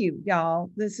 thank you, y'all.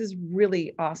 This is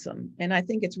really awesome. And I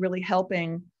think it's really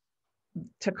helping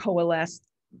to coalesce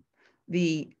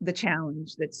the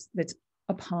challenge that's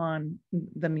upon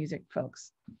the music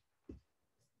folks.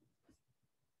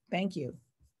 Thank you.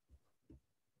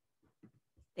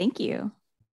 Thank you.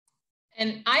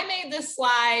 And I made this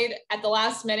slide at the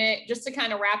last minute just to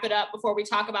kind of wrap it up before we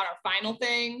talk about our final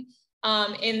thing.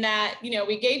 In that, you know,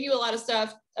 we gave you a lot of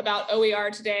stuff about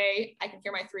OER today. I can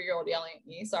hear my 3-year-old yelling at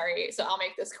me, sorry. So I'll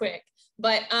make this quick.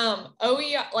 But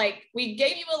OER, like we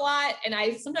gave you a lot, and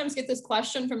I sometimes get this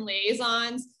question from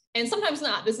liaisons, and sometimes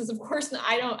not. This is, of course,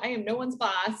 I am no one's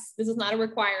boss. This is not a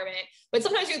requirement. But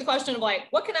sometimes you get the question of like,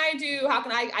 what can I do? How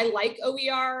can I like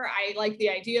OER. I like the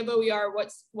idea of OER.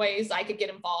 What's ways I could get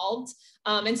involved?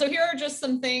 And so here are just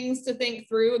some things to think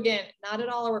through. Again, not at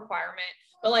all a requirement,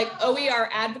 but like OER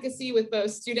advocacy with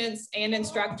both students and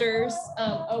instructors,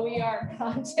 OER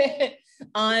content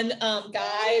on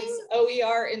guides,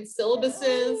 OER in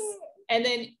syllabuses. And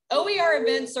then OER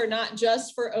events are not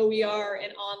just for OER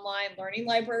and online learning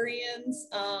librarians,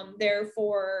 they're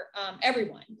for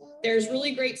everyone. There's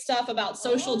really great stuff about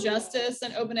social justice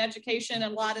and open education,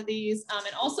 and a lot of these,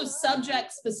 and also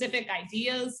subject specific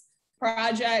ideas,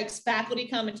 projects. Faculty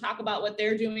come and talk about what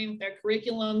they're doing with their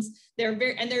curriculums.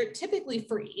 They're typically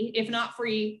free, if not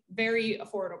free, very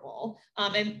affordable.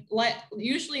 And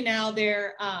usually now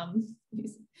they're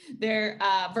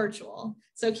virtual.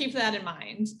 So keep that in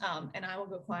mind. And I will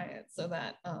go quiet so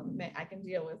that I can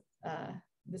deal with,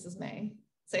 this is May.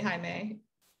 Say hi, May.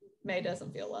 May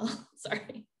doesn't feel well,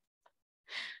 sorry.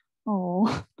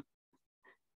 Oh.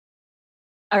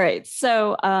 All right,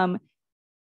 so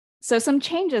some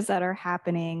changes that are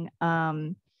happening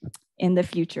in the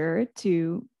future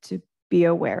to be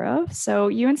aware of. So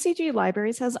UNCG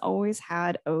Libraries has always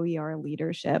had OER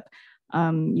leadership.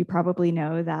 You probably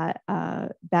know that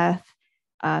Beth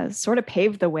sort of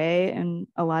paved the way in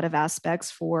a lot of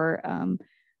aspects for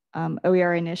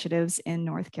OER initiatives in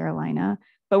North Carolina,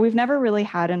 but we've never really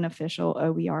had an official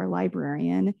OER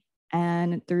librarian.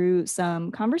 And through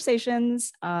some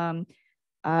conversations,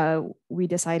 we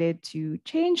decided to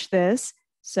change this.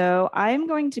 So I'm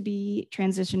going to be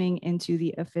transitioning into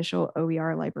the official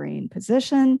OER librarian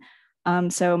position.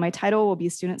 So my title will be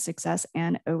Student Success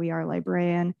and OER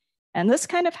Librarian. And this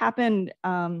kind of happened,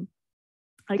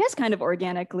 I guess, kind of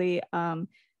organically.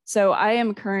 So I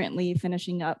am currently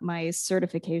finishing up my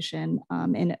certification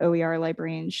in OER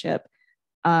librarianship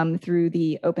through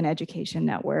the Open Education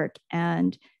Network.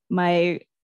 And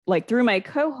through my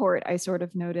cohort, I sort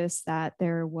of noticed that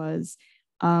there was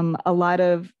a lot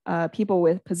of people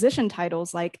with position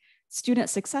titles like Student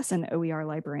Success and OER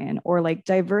Librarian, or like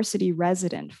Diversity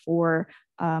Resident for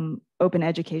open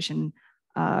educational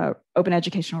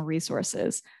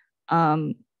resources.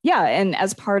 Yeah, and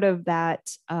as part of that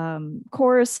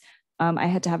course, I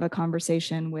had to have a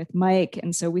conversation with Mike.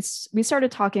 And so we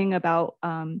started talking about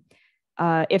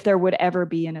if there would ever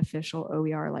be an official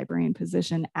OER librarian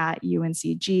position at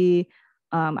UNCG.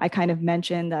 I kind of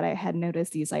mentioned that I had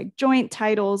noticed these like joint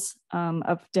titles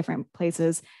of different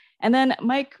places. And then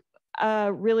Mike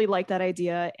really liked that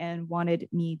idea and wanted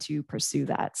me to pursue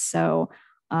that. So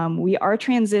we are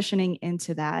transitioning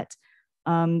into that.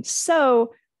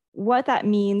 So what that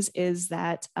means is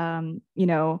that,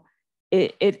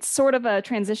 it's sort of a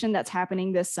transition that's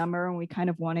happening this summer, and we kind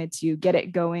of wanted to get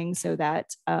it going so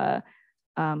that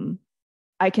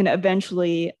I can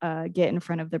eventually get in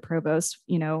front of the provost.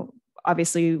 You know,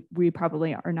 obviously we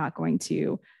probably are not going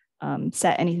to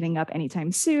set anything up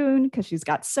anytime soon because she's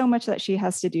got so much that she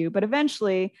has to do, but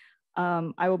eventually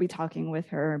I will be talking with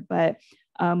her. But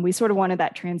we sort of wanted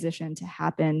that transition to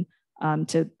happen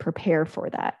to prepare for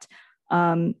that.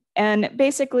 And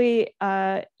basically,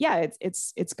 yeah,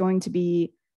 it's going to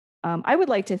be, I would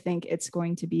like to think it's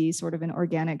going to be sort of an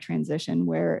organic transition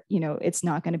where, you know, it's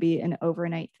not going to be an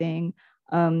overnight thing.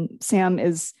 Sam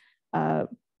is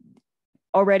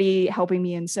already helping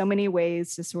me in so many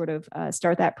ways to sort of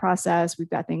start that process. We've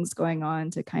got things going on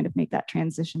to kind of make that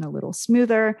transition a little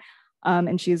smoother.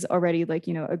 And she's already, like,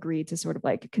 you know, agreed to sort of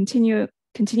like continue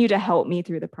to help me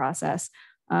through the process.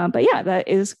 But yeah, that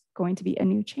is going to be a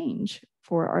new change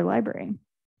for our library.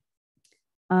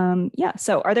 Yeah,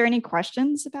 so are there any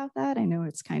questions about that? I know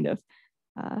it's kind of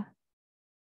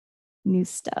new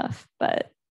stuff,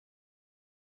 but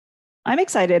I'm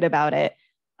excited about it.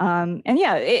 And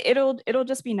yeah, it'll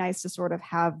just be nice to sort of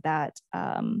have that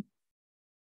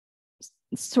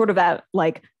sort of that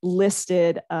like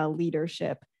listed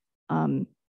leadership in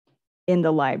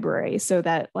the library, so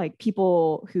that like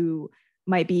people who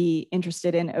might be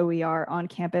interested in OER on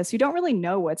campus who don't really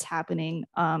know what's happening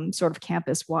sort of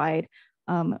campus wide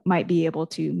might be able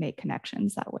to make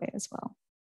connections that way as well.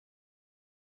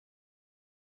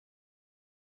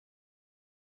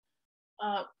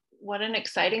 What an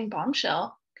exciting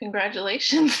bombshell.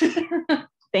 Congratulations.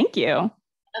 Thank you.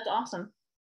 That's awesome.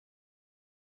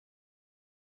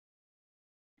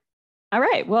 All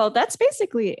right, well, that's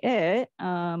basically it.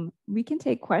 We can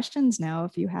take questions now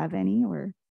if you have any,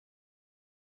 or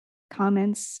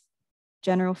comments,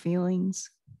 general feelings.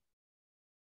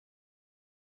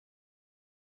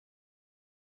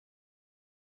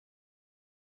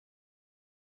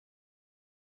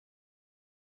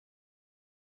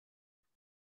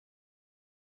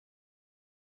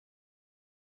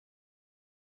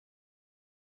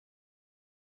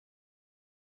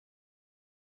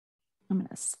 I'm going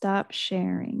to stop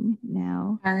sharing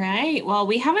now. All right. Well,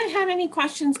 we haven't had any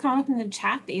questions come up in the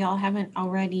chat that y'all haven't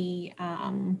already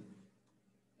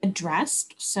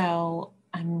addressed. So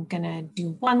I'm going to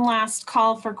do one last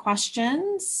call for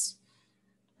questions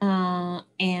and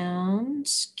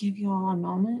give you all a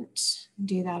moment.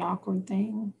 Do that awkward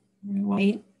thing. I'm going to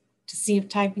wait to see if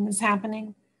typing is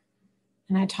happening.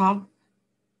 And I talk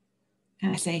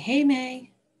and I say, hey,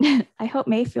 May. I hope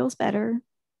May feels better.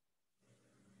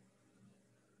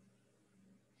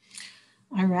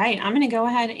 All right, I'm going to go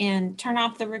ahead and turn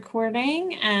off the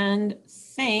recording and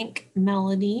thank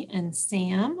Melody and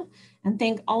Sam, and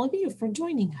thank all of you for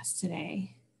joining us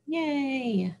today.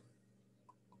 Yay.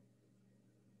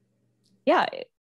 Yeah,